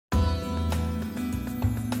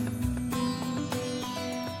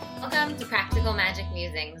Welcome to Practical Magic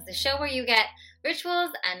Musings, the show where you get rituals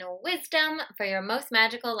and wisdom for your most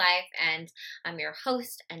magical life. And I'm your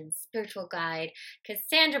host and spiritual guide,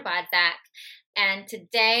 Cassandra Bodzak. And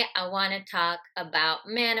today I want to talk about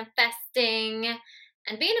manifesting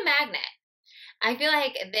and being a magnet. I feel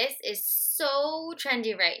like this is so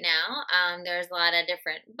trendy right now. There's a lot of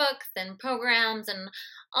different books and programs and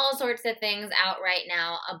all sorts of things out right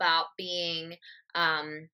now about being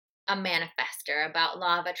a manifester, about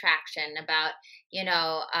law of attraction, about,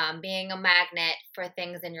 being a magnet for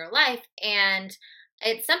things in your life. And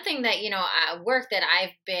it's something that, work that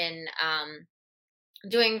I've been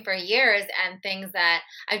doing for years and things that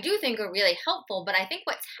I do think are really helpful. But I think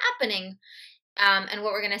what's happening and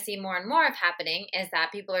what we're going to see more and more of happening is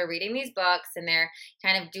that people are reading these books and they're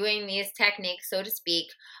kind of doing these techniques, so to speak,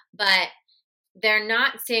 but they're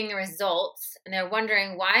not seeing the results, and they're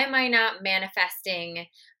wondering, why am I not manifesting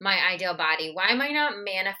my ideal body? Why am I not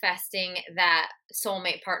manifesting that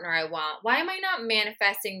soulmate partner I want? Why am I not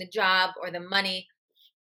manifesting the job or the money?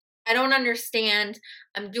 I don't understand.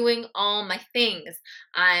 I'm doing all my things.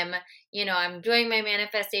 I'm doing my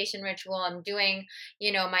manifestation ritual. I'm doing,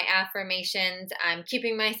 my affirmations. I'm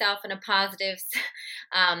keeping myself in a positive,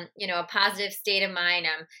 a positive state of mind.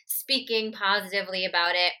 I'm speaking positively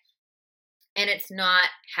about it. And it's not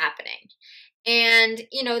happening. And,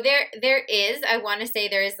 there is, I want to say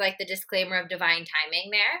there is like the disclaimer of divine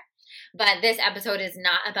timing there, but this episode is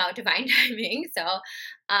not about divine timing. So,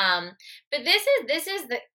 but this is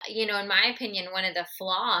the, in my opinion, one of the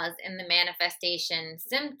flaws in the manifestation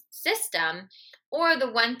system, or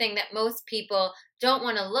the one thing that most people don't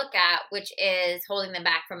want to look at, which is holding them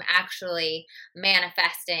back from actually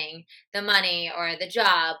manifesting the money or the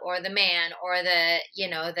job or the man or the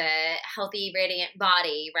healthy, radiant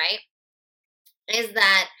body, right? Is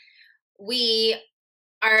that we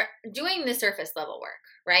are doing the surface level work,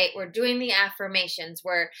 right? We're doing the affirmations.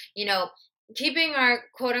 We're, keeping our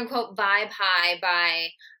quote unquote vibe high by,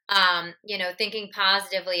 thinking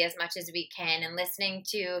positively as much as we can and listening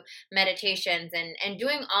to meditations and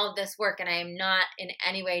doing all of this work. And I am not in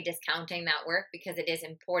any way discounting that work, because it is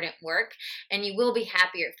important work and you will be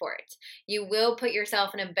happier for it. You will put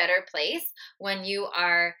yourself in a better place when you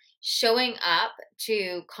are showing up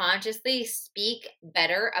to consciously speak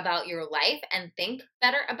better about your life and think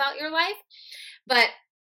better about your life. But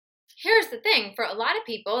here's the thing, for a lot of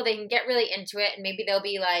people, they can get really into it and maybe they'll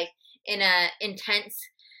be like in a intense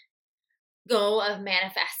go of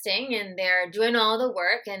manifesting and they're doing all the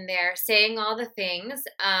work and they're saying all the things,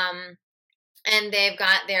 and they've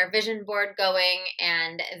got their vision board going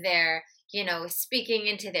and they're speaking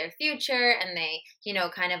into their future, and they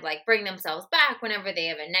kind of like bring themselves back whenever they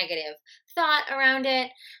have a negative thought around it,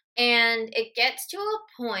 and it gets to a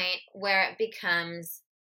point where it becomes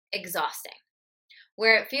exhausting,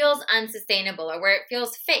 where it feels unsustainable, or where it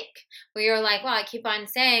feels fake, where you're like, well, I keep on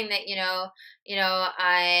saying that,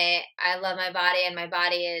 I love my body and my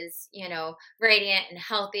body is, radiant and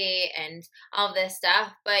healthy and all this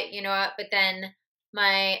stuff. But but then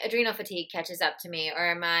my adrenal fatigue catches up to me,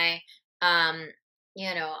 or my,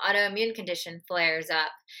 autoimmune condition flares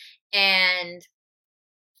up, and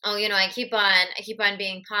I keep on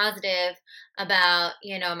being positive about,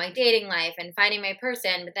 my dating life and finding my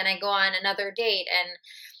person, but then I go on another date and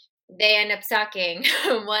they end up sucking,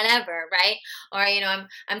 whatever, right? Or,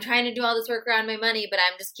 I'm trying to do all this work around my money, but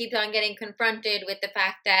I'm just keep on getting confronted with the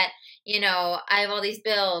fact that, I have all these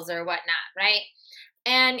bills or whatnot, right?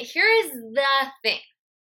 And here is the thing.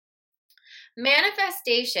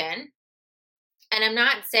 Manifestation, and I'm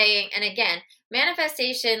not saying, and again,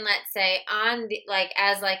 manifestation, let's say on the,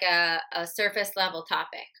 as a surface level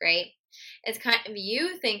topic, right? It's kind of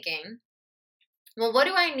you thinking, well, what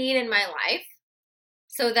do I need in my life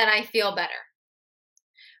so that I feel better?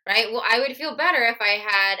 Right? Well, I would feel better if I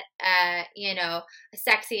had, a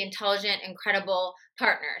sexy, intelligent, incredible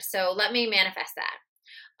partner. So let me manifest that.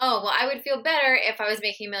 Oh, well, I would feel better if I was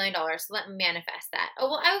making $1 million. So let me manifest that. Oh,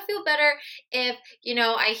 well, I would feel better if,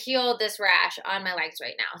 I healed this rash on my legs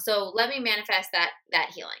right now. So let me manifest that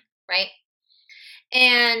healing, right?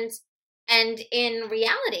 And in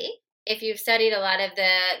reality, if you've studied a lot of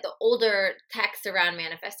the older texts around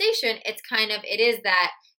manifestation, it is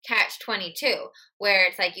that catch-22, where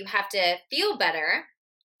it's like you have to feel better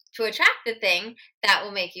to attract the thing that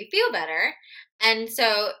will make you feel better. And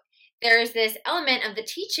so there's this element of the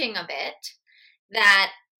teaching of it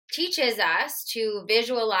that teaches us to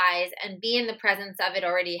visualize and be in the presence of it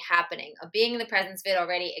already happening, of being in the presence of it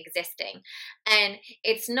already existing. And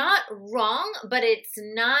it's not wrong, but it's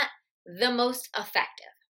not the most effective.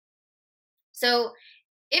 So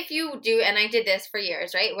if you do, and I did this for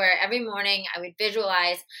years, right, where every morning I would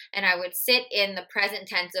visualize and I would sit in the present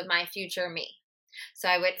tense of my future me. So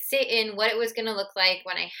I would sit in what it was going to look like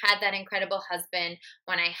when I had that incredible husband,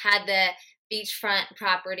 when I had the beachfront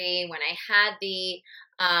property, when I had the,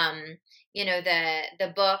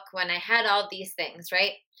 the book, when I had all these things,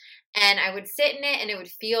 right? And I would sit in it and it would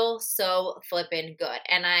feel so flippin' good.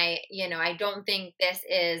 And I don't think this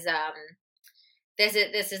is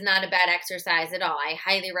not a bad exercise at all. I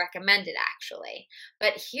highly recommend it, actually.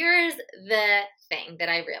 But here's the thing that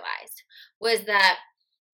I realized was that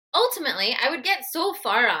ultimately I would get so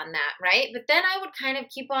far on that, right? But then I would kind of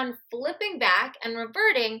keep on flipping back and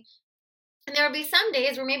reverting. And there would be some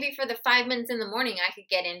days where maybe for the 5 minutes in the morning I could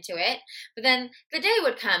get into it, but then the day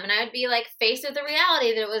would come and I would be like faced with the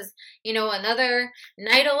reality that it was, another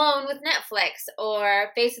night alone with Netflix, or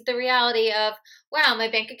faced with the reality of, wow, my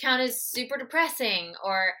bank account is super depressing,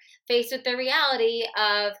 or faced with the reality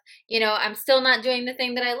of, I'm still not doing the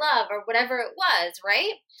thing that I love, or whatever it was,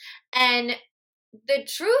 right? And the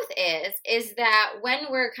truth is that when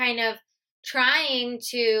we're kind of trying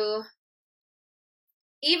to,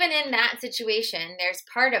 even in that situation, there's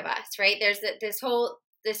part of us, right? There's this whole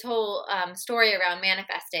story around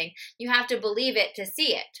manifesting. You have to believe it to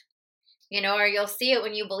see it, or you'll see it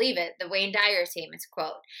when you believe it, the Wayne Dyer famous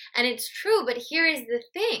quote. And it's true, but here is the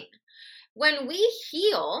thing. When we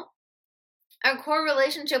heal our core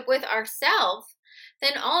relationship with ourselves,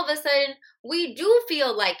 then all of a sudden we do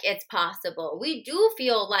feel like it's possible. We do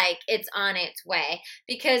feel like it's on its way,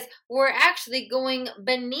 because we're actually going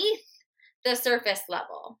beneath the surface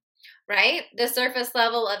level, right? The surface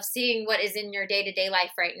level of seeing what is in your day-to-day life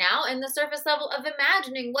right now, and the surface level of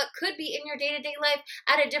imagining what could be in your day-to-day life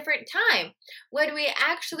at a different time. When we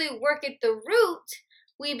actually work at the root,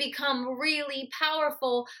 we become really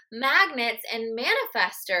powerful magnets and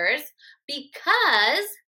manifestors, because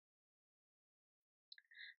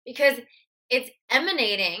it's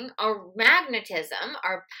emanating, our magnetism,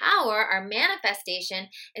 our power, our manifestation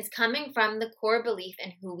is coming from the core belief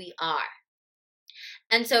in who we are.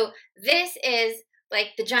 And so this is like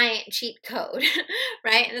the giant cheat code,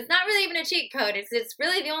 right? And it's not really even a cheat code. It's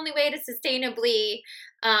really the only way to sustainably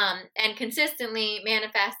and consistently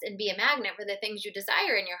manifest and be a magnet for the things you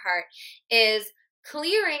desire in your heart, is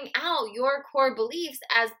clearing out your core beliefs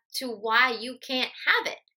as to why you can't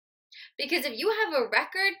have it. Because if you have a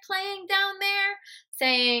record playing down there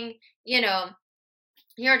saying,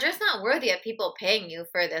 you're just not worthy of people paying you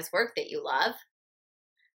for this work that you love,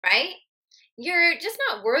 right? You're just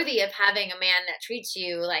not worthy of having a man that treats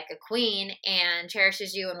you like a queen and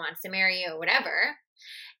cherishes you and wants to marry you or whatever.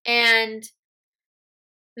 And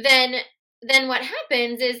then what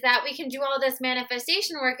happens is that we can do all this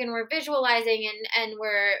manifestation work, and we're visualizing and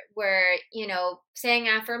we're saying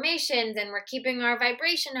affirmations, and we're keeping our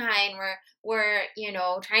vibration high, and we're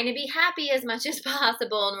trying to be happy as much as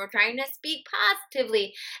possible, and we're trying to speak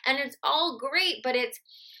positively, and it's all great, but it's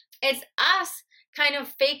us kind of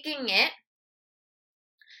faking it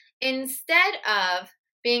instead of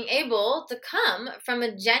being able to come from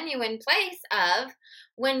a genuine place of,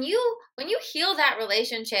 when you heal that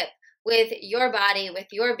relationship with your body, with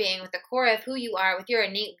your being, with the core of who you are, with your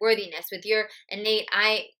innate worthiness, with your innate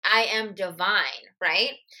I am divine,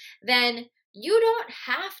 right? Then you don't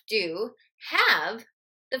have to have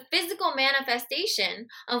the physical manifestation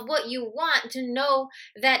of what you want to know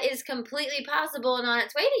that is completely possible and on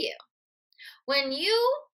its way to you. When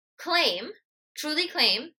you truly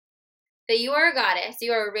claim that you are a goddess,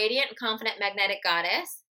 you are a radiant, confident, magnetic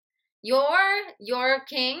goddess, your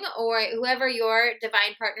king, or whoever your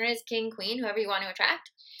divine partner is, king, queen, whoever you want to attract,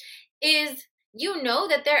 is,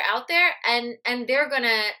 that they're out there and they're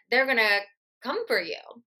gonna come for you.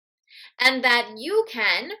 And that you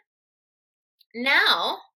can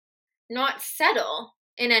now not settle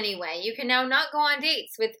in any way. You can now not go on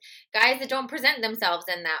dates with guys that don't present themselves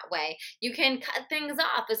in that way. You can cut things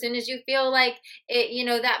off as soon as you feel like it,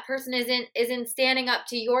 that person isn't standing up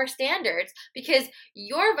to your standards, because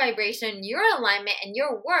your vibration, your alignment, and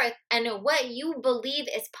your worth, and what you believe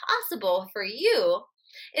is possible for you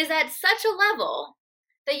is at such a level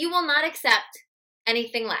that you will not accept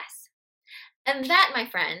anything less. And that, my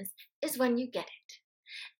friends, is when you get it.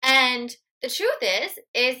 And the truth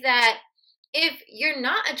is that if you're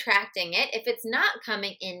not attracting it, if it's not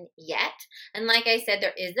coming in yet, and like I said,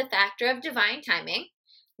 there is the factor of divine timing,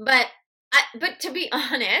 but to be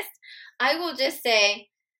honest, I will just say,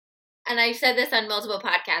 and I've said this on multiple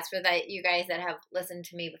podcasts for you guys that have listened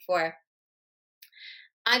to me before,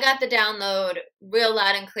 I got the download real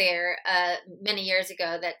loud and clear many years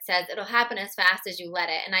ago that says it'll happen as fast as you let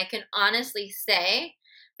it. And I can honestly say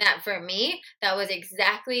that for me, that was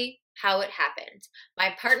exactly how it happened.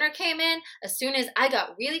 My partner came in as soon as I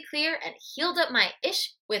got really clear and healed up my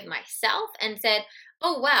ish with myself and said,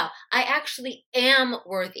 oh, wow, I actually am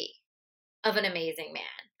worthy of an amazing man.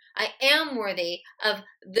 I am worthy of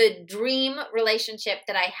the dream relationship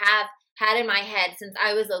that I have had in my head since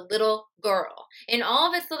I was a little girl, in all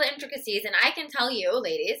of its little intricacies. And I can tell you,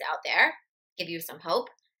 ladies out there, give you some hope,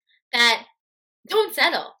 that don't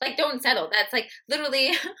settle. Like, don't settle. That's like literally,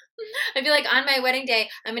 I feel like on my wedding day,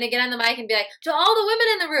 I'm going to get on the mic and be like, to all the women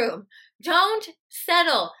in the room, don't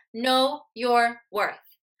settle. Know your worth,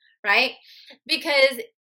 right? Because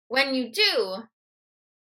when you do,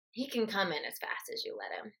 he can come in as fast as you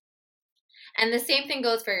let him. And the same thing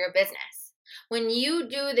goes for your business. When you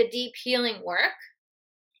do the deep healing work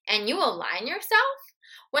and you align yourself,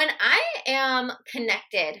 when I am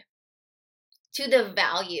connected to the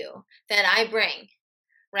value that I bring,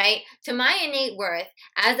 right, to my innate worth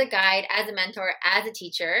as a guide, as a mentor, as a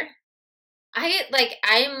teacher, I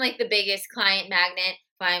am like the biggest client magnet.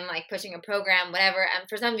 If I'm like pushing a program, whatever. And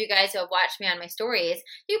for some of you guys who have watched me on my stories,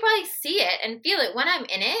 you probably see it and feel it. When I'm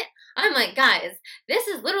in it, I'm like, guys, this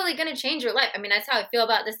is literally going to change your life. I mean, that's how I feel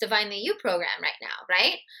about this Divinely You program right now,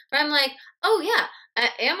 right? Where I'm like, oh yeah,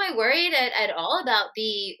 am I worried at all about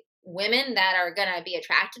the women that are going to be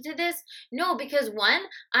attracted to this? No, because one,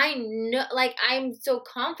 I know, like, I'm so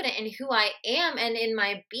confident in who I am and in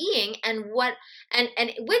my being and what, and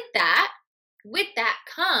with that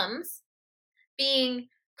comes being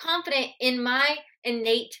confident in my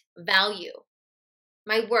innate value,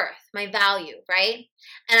 my worth, my value, right?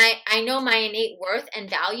 And I know my innate worth and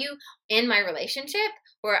value in my relationship,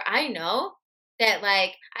 where I know that,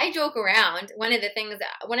 like, I joke around. One of the things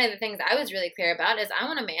I was really clear about is I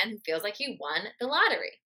want a man who feels like he won the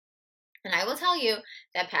lottery. And I will tell you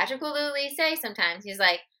that Patrick will literally say sometimes, he's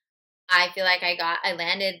like, I feel like I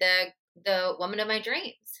landed the woman of my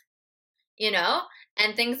dreams,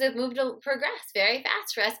 and things have moved to progress very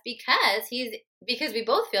fast for us because we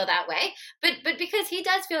both feel that way, but because he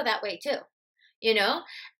does feel that way too,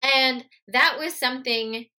 and that was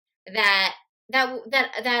something that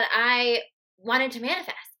I wanted to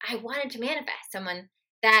manifest. I wanted to manifest someone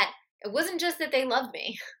that it wasn't just that they loved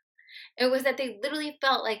me. It was that they literally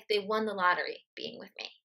felt like they won the lottery being with me,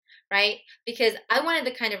 right? Because I wanted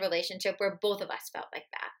the kind of relationship where both of us felt like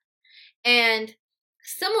that. And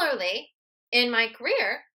similarly, in my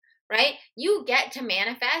career, right, you get to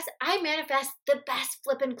manifest. I manifest the best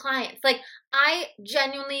flipping clients. Like, I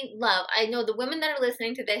genuinely I know the women that are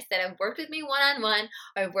listening to this that have worked with me one-on-one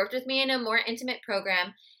or have worked with me in a more intimate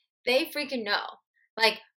program, they freaking know.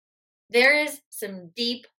 Like, there is some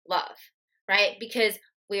deep love, right? Because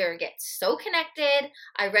we get so connected.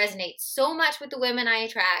 I resonate so much with the women I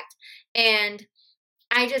attract. And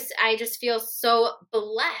I just feel so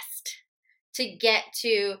blessed to get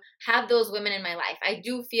to have those women in my life. I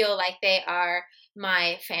do feel like they are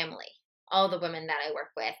my family, all the women that I work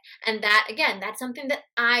with. And that, again, that's something that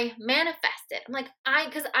I manifested. I'm like,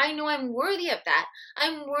 because I know I'm worthy of that.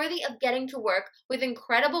 I'm worthy of getting to work with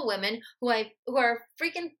incredible women who are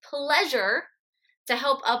freaking pleasure to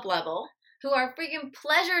help up level, who are freaking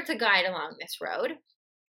pleasure to guide along this road.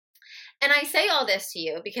 And I say all this to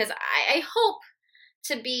you because I hope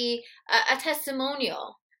to be a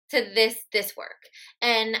testimonial to this work.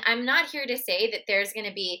 And I'm not here to say that there's going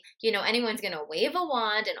to be, anyone's going to wave a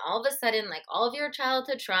wand and all of a sudden, like, all of your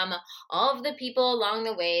childhood trauma, all of the people along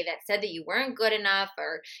the way that said that you weren't good enough,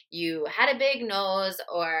 or you had a big nose,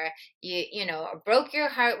 or you broke your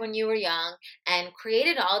heart when you were young and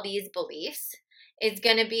created all these beliefs, is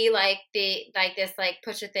going to be like this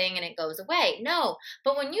push a thing and it goes away. No,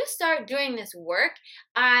 but when you start doing this work,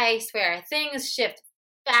 I swear things shift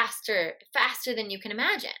faster than you can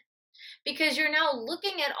imagine, because you're now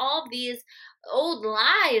looking at all these old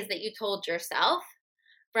lies that you told yourself,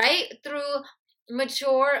 right, through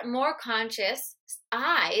mature, more conscious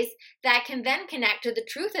eyes that can then connect to the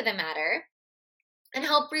truth of the matter and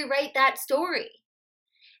help rewrite that story.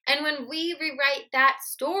 And when we rewrite that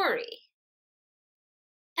story,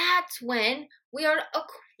 that's when we are a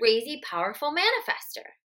crazy powerful manifester.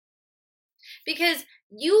 Because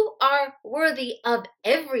you are worthy of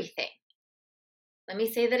everything. Let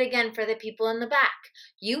me say that again for the people in the back.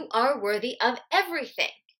 You are worthy of everything.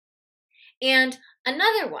 And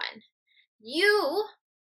another one, your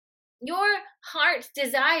heart's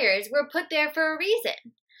desires were put there for a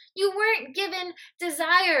reason. You weren't given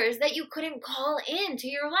desires that you couldn't call into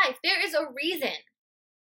your life. There is a reason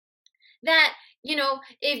that,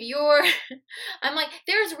 if you're, I'm like,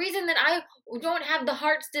 there's a reason that I don't have the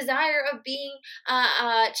heart's desire of being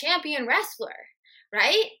a champion wrestler,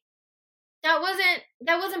 right? that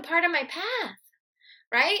wasn't part of my path,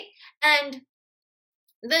 right? And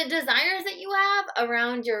the desires that you have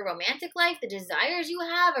around your romantic life, the desires you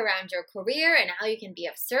have around your career and how you can be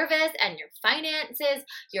of service, and your finances,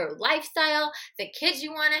 your lifestyle, the kids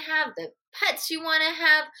you want to have, the pets you want to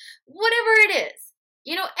have, whatever it is,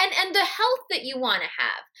 and the health that you want to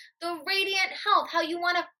have, the radiant health, how you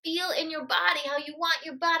want to feel in your body, how you want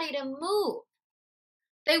your body to move.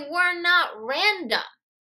 They were not random.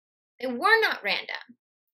 They were not random.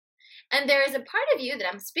 And there is a part of you that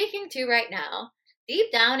I'm speaking to right now,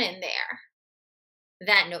 deep down in there,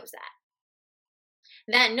 that knows that.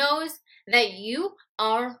 That knows that you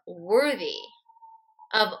are worthy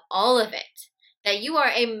of all of it. That you are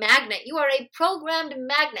a magnet. You are a programmed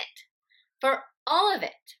magnet for all of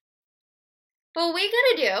it. But what we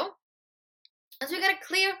gotta do is we gotta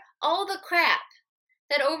clear all the crap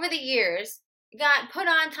that over the years got put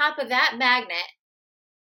on top of that magnet,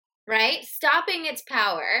 right? Stopping its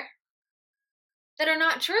power, that are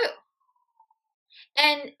not true.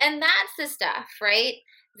 And that's the stuff, right?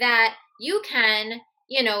 That you can,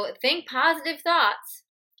 think positive thoughts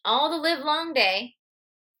all the live long day.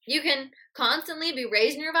 You can constantly be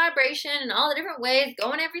raising your vibration in all the different ways,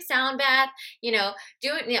 going every sound bath,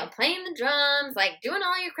 doing, playing the drums, like doing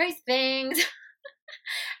all your crazy things.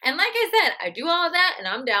 And like I said, I do all of that and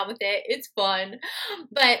I'm down with it. It's fun.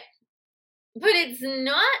 But it's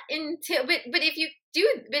not until, but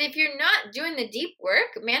if you're not doing the deep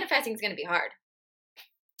work, manifesting is going to be hard.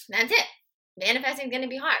 That's it. Manifesting is going to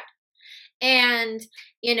be hard. And,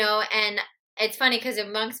 and it's funny because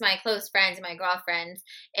amongst my close friends and my girlfriends,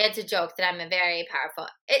 it's a joke that I'm a very powerful,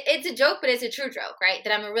 it's a joke, but it's a true joke, right?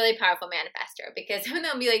 That I'm a really powerful manifester, because even though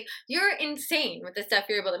they'll be like, you're insane with the stuff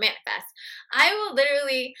you're able to manifest, I will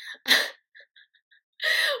literally,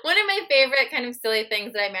 one of my favorite kind of silly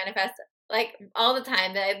things that I manifest like all the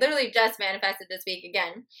time, that I literally just manifested this week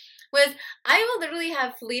again, was I will literally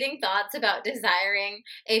have fleeting thoughts about desiring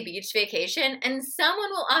a beach vacation, and someone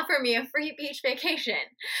will offer me a free beach vacation.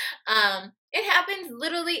 It happens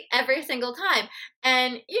literally every single time.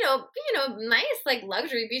 And, nice, like,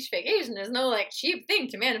 luxury beach vacation is no, like, cheap thing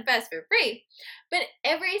to manifest for free. But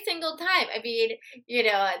every single time, I mean,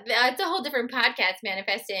 it's a whole different podcast,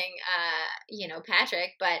 manifesting,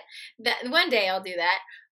 Patrick, but one day I'll do that.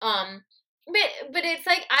 But it's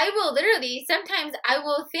like, I will literally, sometimes I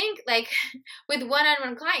will think, like, with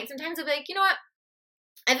one-on-one clients, sometimes I'll be like, you know what,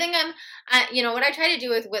 I think what I try to do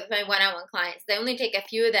with my one-on-one clients, they only take a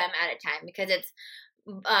few of them at a time, because it's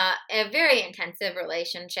a very intensive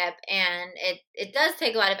relationship, and it does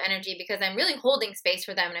take a lot of energy, because I'm really holding space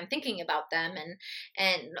for them, and I'm thinking about them,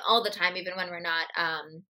 and all the time, even when we're not,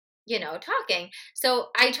 talking. So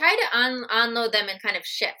I try to unload them in kind of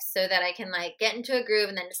shifts, so that I can, like, get into a groove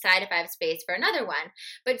and then decide if I have space for another one.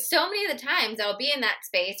 But so many of the times I'll be in that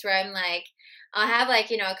space where I'm like, I'll have, like,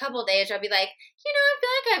 a couple of days where I'll be like, I feel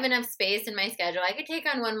like I have enough space in my schedule. I could take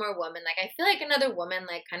on one more woman. Like, I feel like another woman,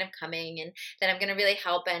 like, kind of coming, and that I'm going to really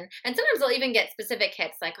help. And sometimes I'll even get specific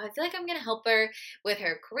hits. Like, oh, I feel like I'm going to help her with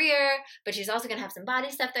her career, but she's also going to have some body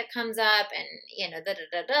stuff that comes up, and,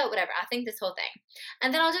 whatever. I'll think this whole thing.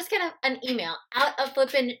 And then I'll just get an email out of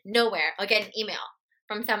flipping nowhere. I'll get an email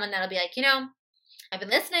from someone that'll be like, I've been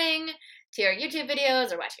listening to your YouTube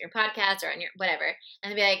videos or watching your podcast or on your whatever.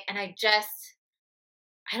 And they'll be like, and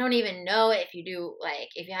I don't even know if you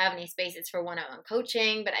have any spaces for one-on-one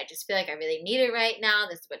coaching, but I just feel like I really need it right now.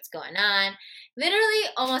 This is what's going on. Literally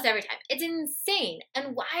almost every time. It's insane.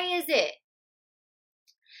 And why is it?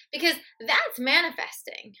 Because that's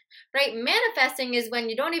manifesting, right? Manifesting is when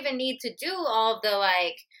you don't even need to do all of the,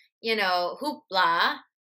 hoopla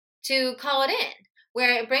to call it in.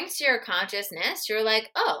 Where it brings to your consciousness, you're like,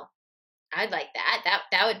 oh, I'd like that.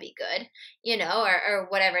 That would be good, or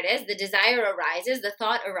whatever it is. The desire arises, the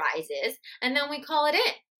thought arises, and then we call it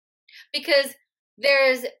in.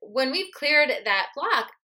 Because when we've cleared that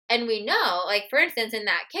block, and we know, like, for instance, in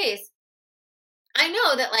that case, I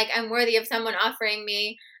know that, like, I'm worthy of someone offering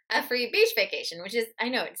me a free beach vacation, which is, I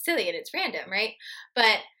know it's silly and it's random, right?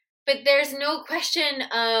 But there's no question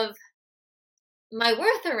of my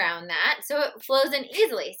worth around that, so it flows in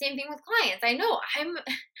easily. Same thing with clients. I know I'm, not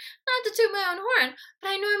to toot my own horn, but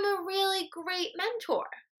I know I'm a really great mentor.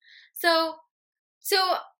 So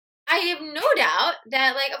I have no doubt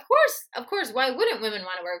that, like, of course, why wouldn't women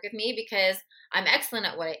want to work with me? Because I'm excellent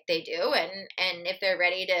at what they do, and if they're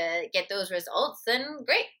ready to get those results, then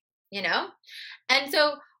great, And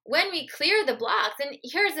so when we clear the blocks, and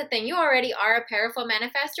here's the thing, you already are a powerful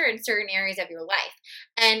manifester in certain areas of your life.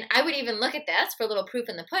 And I would even look at this for a little proof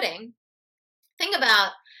in the pudding. Think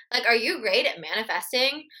about, like, are you great at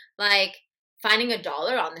manifesting, like, finding $1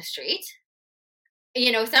 on the street?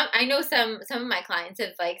 I know some of my clients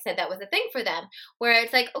have like said that was a thing for them, where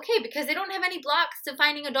it's like, okay, because they don't have any blocks to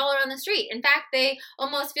finding a dollar on the street. In fact, they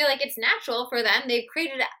almost feel like it's natural for them. They've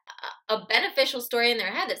created a beneficial story in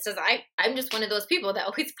their head that says, I'm just one of those people that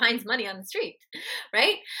always finds money on the street,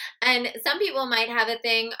 right? And some people might have a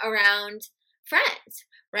thing around friends,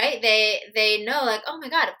 right? They know like, oh my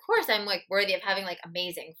God, of course I'm like worthy of having like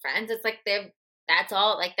amazing friends. It's like that's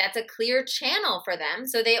all, like that's a clear channel for them.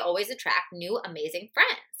 So they always attract new amazing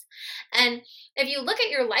friends. And if you look at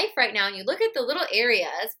your life right now and you look at the little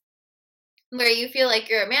areas where you feel like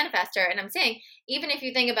you're a manifester, and I'm saying, even if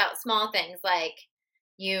you think about small things like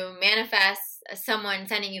you manifest someone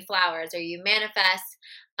sending you flowers, or you manifest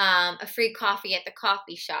a free coffee at the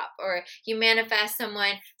coffee shop, or you manifest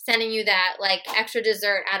someone sending you that like extra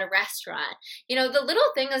dessert at a restaurant, the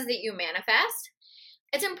little things that you manifest,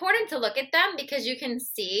 it's important to look at them because you can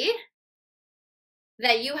see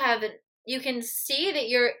that you're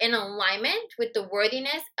in alignment with the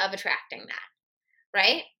worthiness of attracting that,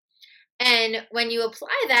 right? And when you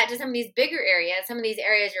apply that to some of these bigger areas, some of these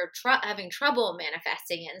areas you're having trouble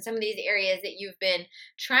manifesting in, some of these areas that you've been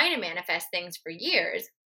trying to manifest things for years,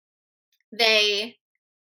 they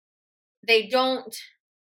don't,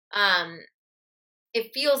 it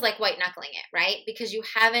feels like white knuckling it, right? Because you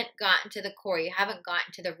haven't gotten to the core, you haven't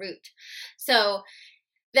gotten to the root. So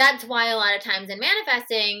that's why a lot of times in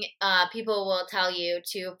manifesting, people will tell you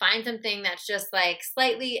to find something that's just like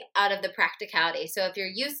slightly out of the practicality. So if you're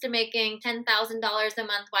used to making $10,000 a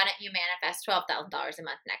month, why don't you manifest $12,000 a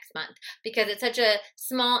month next month? Because it's such a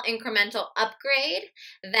small incremental upgrade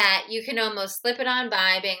that you can almost slip it on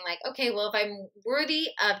by being like, okay, well, if I'm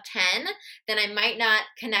worthy of 10, then I might not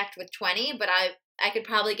connect with 20, but I could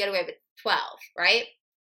probably get away with 12, right?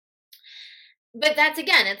 But that's,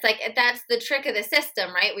 again, it's like, that's the trick of the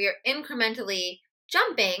system, right? We are incrementally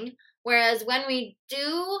jumping, whereas when we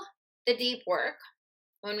do the deep work,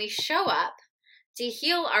 when we show up to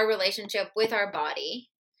heal our relationship with our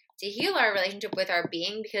body, to heal our relationship with our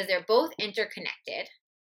being, because they're both interconnected,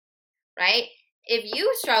 right? If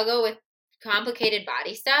you struggle with complicated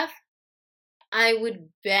body stuff, I would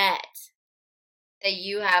bet that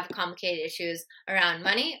you have complicated issues around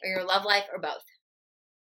money or your love life or both.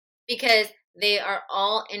 Because they are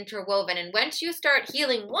all interwoven. And once you start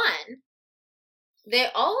healing one, they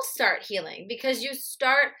all start healing because you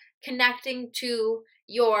start connecting to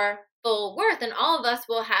your full worth. And all of us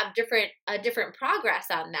will have different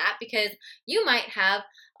progress on that, because you might have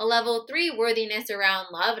a level 3 worthiness around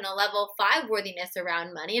love, and a level 5 worthiness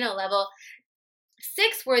around money, and a level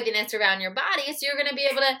 6 worthiness around your body. So you're going to be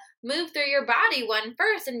able to move through your body one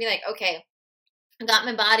first and be like, okay, got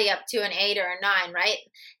my body up to an 8 or a 9, right?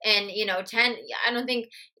 And 10, I don't think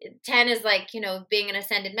 10 is like being an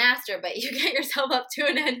ascended master, but you get yourself up to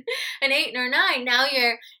an 8 or 9. Now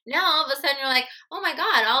all of a sudden you're like, oh my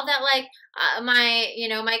God, all that, like my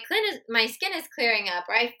skin is clearing up,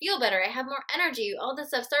 or I feel better, I have more energy, all this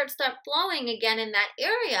stuff starts flowing again in that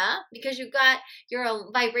area, because you got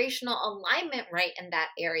your vibrational alignment right in that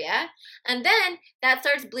area. And then that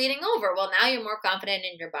starts bleeding over. Well, now you're more confident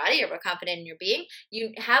in your body, you're more confident in your being,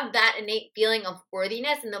 you have that innate feeling of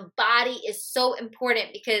worthiness. And the body is so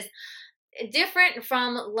important, because different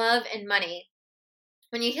from love and money,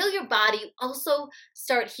 when you heal your body, you also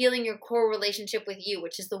start healing your core relationship with you,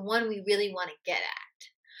 which is the one we really want to get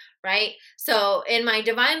at, right? So in my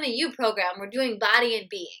Divinely You program, we're doing body and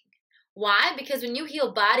being. Why? Because when you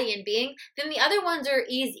heal body and being, then the other ones are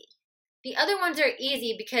easy. The other ones are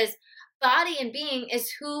easy because body and being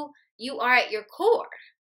is who you are at your core.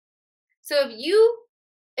 So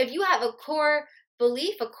if you have a core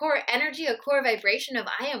belief, a core energy, a core vibration of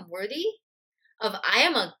I am worthy, of I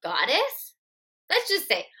am a goddess, let's just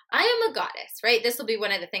say I am a goddess, right? This will be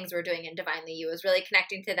one of the things we're doing in Divinely You, is really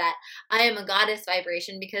connecting to that I am a goddess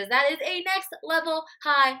vibration, because that is a next level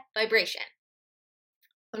high vibration.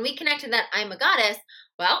 When we connect to that I'm a goddess,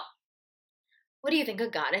 well, what do you think a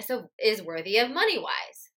goddess is worthy of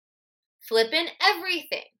money-wise? Flippin'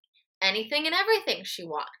 everything. Anything and everything she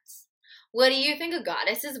wants. What do you think a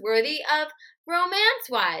goddess is worthy of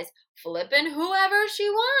romance-wise? Flippin' whoever she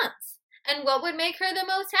wants. And what would make her the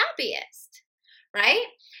most happiest, right?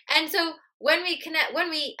 And so when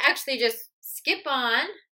we actually just skip on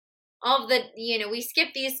all of the, we skip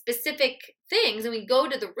these specific things and we go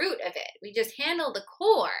to the root of it, we just handle the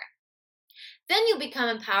core, then you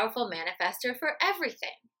become a powerful manifester for everything.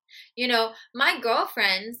 My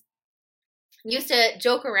girlfriends used to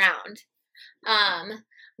joke around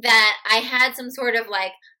that I had some sort of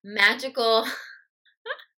like magical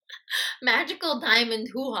magical diamond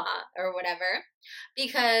hoo-ha or whatever,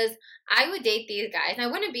 because I would date these guys and I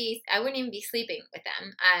wouldn't even be sleeping with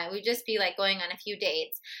them. We'd just be like going on a few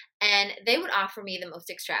dates, and they would offer me the most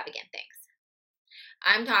extravagant things.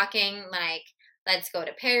 I'm talking like, let's go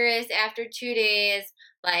to Paris after 2 days.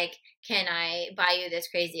 Like, can I buy you this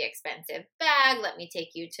crazy expensive bag? Let me take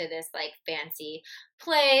you to this like fancy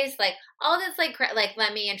place. Like all this like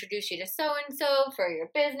let me introduce you to so and so for your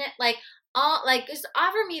business. Like all like just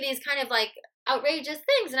offer me these kind of like outrageous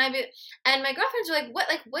things. And my girlfriends are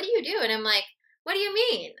what do you do? And I'm like, what do you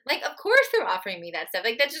mean? Like, of course they're offering me that stuff.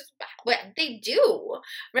 Like that's just what they do.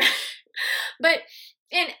 Right? But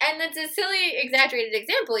and that's a silly, exaggerated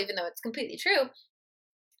example, even though it's completely true.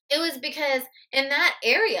 It was because in that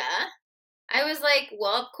area, I was like,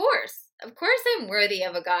 well, of course. Of course I'm worthy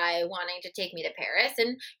of a guy wanting to take me to Paris.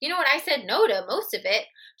 And you know what? I said no to most of it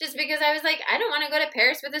just because I was like, I don't want to go to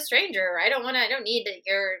Paris with a stranger. I don't need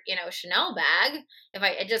your, Chanel bag. If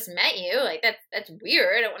I just met you, like that's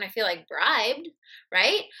weird. I don't want to feel like bribed,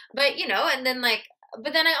 right? But, and then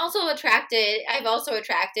but then I've also attracted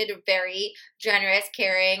very generous,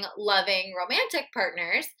 caring, loving, romantic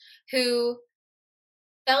partners who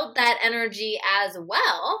felt that energy as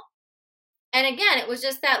well. And again, it was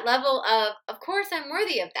just that level of course I'm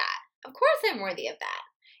worthy of that. Of course I'm worthy of that.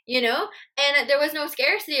 And there was no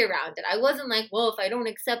scarcity around it. I wasn't like, well, if I don't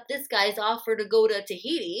accept this guy's offer to go to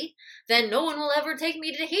Tahiti, then no one will ever take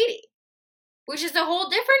me to Tahiti. Which is a whole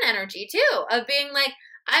different energy too, of being like,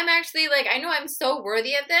 I'm actually like, I know I'm so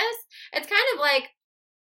worthy of this. It's kind of like,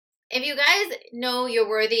 if you guys know you're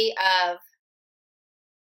worthy of,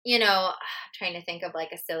 trying to think of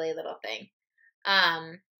like a silly little thing.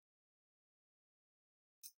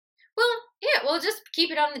 We'll just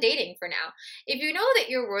keep it on the dating for now. If you know that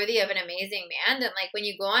you're worthy of an amazing man, then like when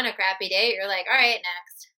you go on a crappy date, you're like, all right,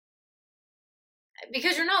 next.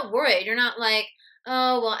 Because you're not worried. You're not like,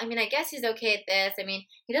 oh, well, I mean, I guess he's okay at this. I mean,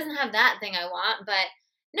 he doesn't have that thing I want. But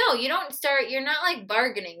no, you're not like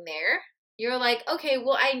bargaining there. You're like, okay,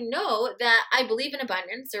 well, I know that I believe in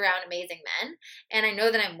abundance around amazing men, and I know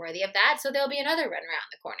that I'm worthy of that, so there'll be another run around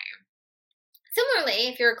the corner. Similarly,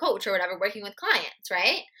 if you're a coach or whatever working with clients,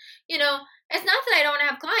 right? It's not that I don't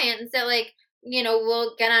have clients that like,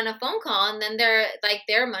 will get on a phone call and then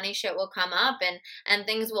their money shit will come up and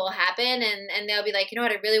things will happen and they'll be like, you know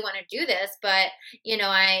what, I really want to do this, but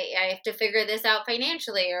I have to figure this out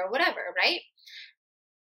financially or whatever, right?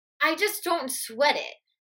 I just don't sweat it.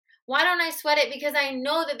 Why don't I sweat it? Because I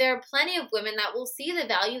know that there are plenty of women that will see the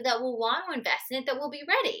value, that will want to invest in it, that will be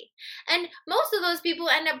ready. And most of those people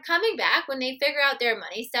end up coming back when they figure out their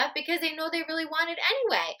money stuff because they know they really want it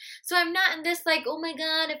anyway. So I'm not in this like, oh my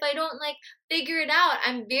God, if I don't like figure it out.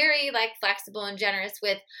 I'm very like flexible and generous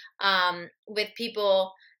with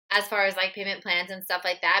people as far as like payment plans and stuff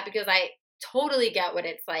like that, because I totally get what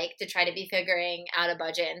it's like to try to be figuring out a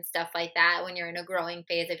budget and stuff like that when you're in a growing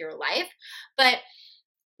phase of your life. But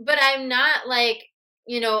I'm not like,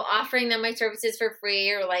 offering them my services for free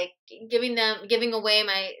or like giving away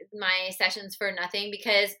my sessions for nothing,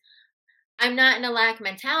 because I'm not in a lack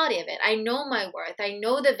mentality of it. I know my worth. I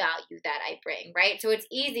know the value that I bring, right? So it's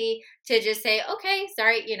easy to just say, okay,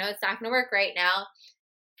 sorry, it's not going to work right now.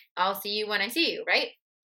 I'll see you when I see you, right?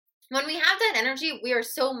 When we have that energy, we are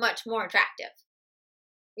so much more attractive.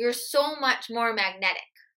 We are so much more magnetic,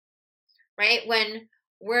 right? When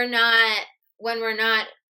we're not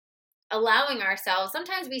allowing ourselves,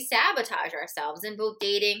 sometimes we sabotage ourselves in both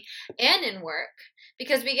dating and in work,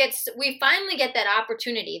 because we finally get that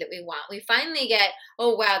opportunity that we want. We finally get,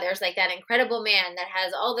 oh wow, there's like that incredible man that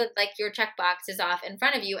has all the like your check boxes off in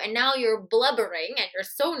front of you, and now you're blubbering and you're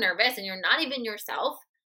so nervous and you're not even yourself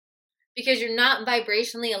because you're not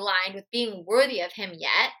vibrationally aligned with being worthy of him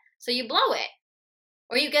yet, so you blow it.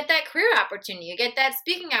 Or you get that career opportunity, you get that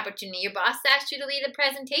speaking opportunity, your boss asks you to lead a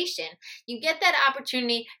presentation. You get that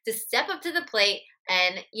opportunity to step up to the plate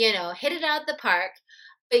and, hit it out of the park,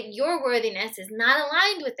 but your worthiness is not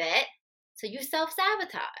aligned with it, so you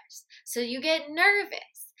self-sabotage. So you get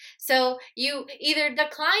nervous. So you either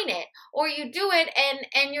decline it or you do it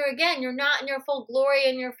and you're not in your full glory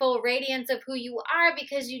and your full radiance of who you are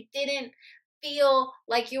because you didn't feel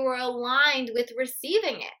like you were aligned with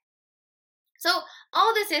receiving it. So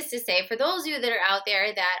all this is to say, for those of you that are out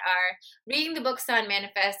there that are reading the books on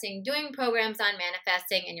manifesting, doing programs on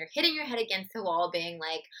manifesting, and you're hitting your head against the wall being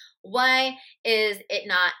like, why is it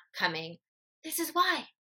not coming? This is why.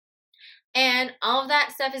 And all of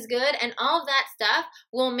that stuff is good, and all of that stuff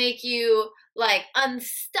will make you like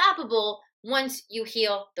unstoppable once you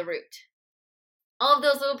heal the root. all of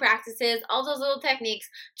those little practices, all those little techniques,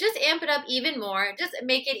 just amp it up even more. Just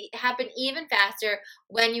make it happen even faster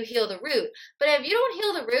when you heal the root. But if you don't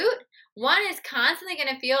heal the root, one is constantly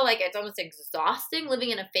going to feel like it's almost exhausting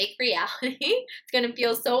living in a fake reality. It's going to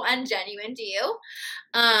feel so ungenuine to you.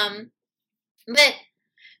 But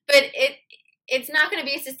it's not going to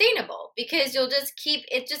be sustainable, because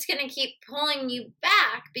it's just going to keep pulling you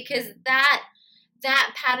back, because that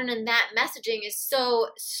pattern and that messaging is so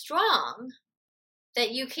strong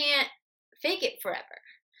that you can't fake it forever.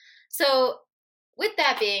 So with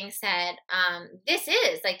that being said, this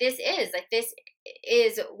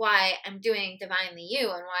is why I'm doing Divinely You,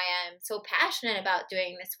 and why I'm so passionate about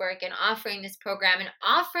doing this work and offering this program, and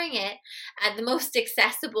offering it at the most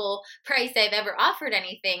accessible price I've ever offered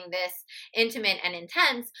anything this intimate and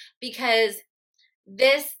intense, because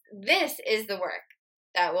this is the work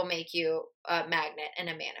that will make you a magnet and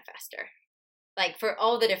a manifester, like for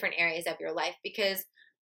all the different areas of your life, because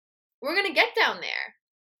we're going to get down there.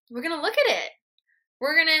 We're going to look at it.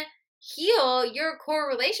 We're going to heal your core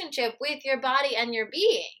relationship with your body and your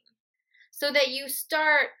being, so that you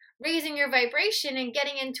start raising your vibration and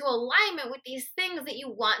getting into alignment with these things that you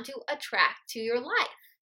want to attract to your life.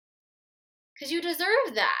 Because you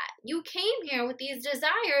deserve that. You came here with these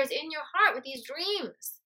desires in your heart, with these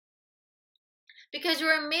dreams, because you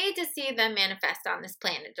were made to see them manifest on this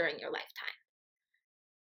planet during your lifetime.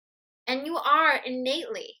 And you are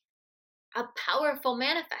innately a powerful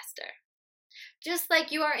manifester. Just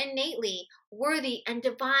like you are innately worthy and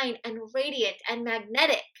divine and radiant and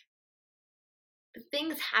magnetic. The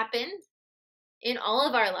things happen in all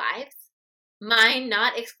of our lives, mine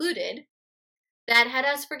not excluded, that had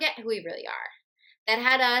us forget who we really are. That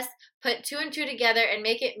had us put 2 and 2 together and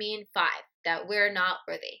make it mean 5. That we're not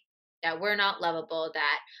worthy. That we're not lovable.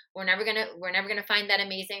 That we're never gonna find that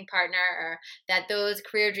amazing partner, or that those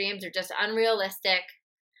career dreams are just unrealistic,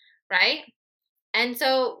 right? And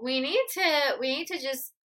so we need to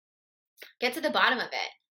just get to the bottom of it.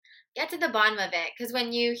 Get to the bottom of it, because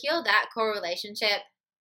when you heal that core relationship,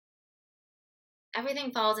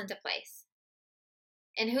 everything falls into place.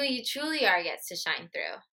 And who you truly are gets to shine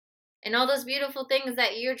through. And all those beautiful things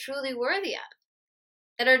that you're truly worthy of,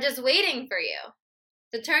 that are just waiting for you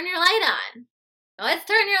to turn your light on. Let's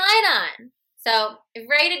turn your light on. So if you're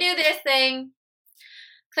ready to do this thing,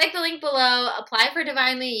 click the link below, apply for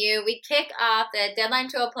Divinely You. We kick off, the deadline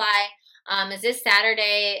to apply is this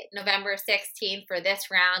Saturday, November 16th for this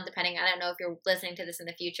round, depending, I don't know if you're listening to this in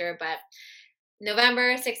the future, but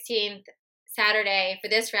November 16th, Saturday for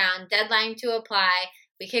this round, deadline to apply.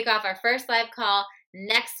 We kick off our first live call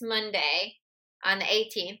next Monday on the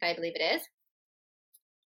 18th, I believe it is.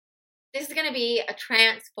 This is going to be a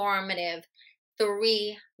transformative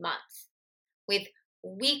 3 months with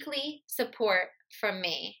weekly support from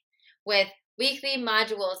me, with weekly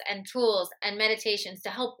modules and tools and meditations to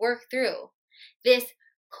help work through this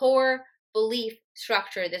core belief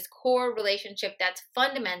structure, this core relationship that's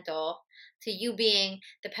fundamental to you being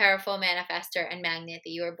the powerful manifester and magnet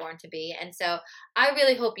that you were born to be. And so I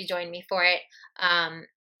really hope you join me for it.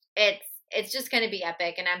 It's just going to be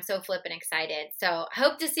epic, and I'm so flippin' excited. So I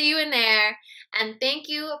hope to see you in there. And thank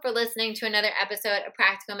you for listening to another episode of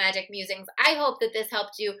Practical Magic Musings. I hope that this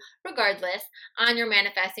helped you regardless on your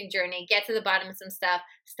manifesting journey. Get to the bottom of some stuff.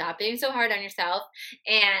 Stop being so hard on yourself.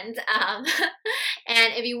 And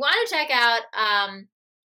and if you want to check out,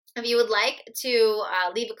 if you would like to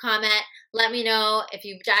leave a comment, let me know if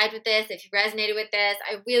you've jived with this, if you resonated with this.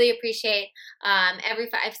 I really appreciate every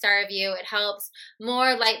 5-star review. It helps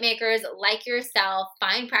more light makers like yourself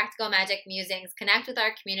find Practical Magic Musings, connect with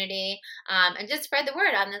our community, and just spread the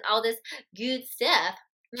word on all this good stuff.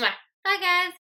 Bye, guys.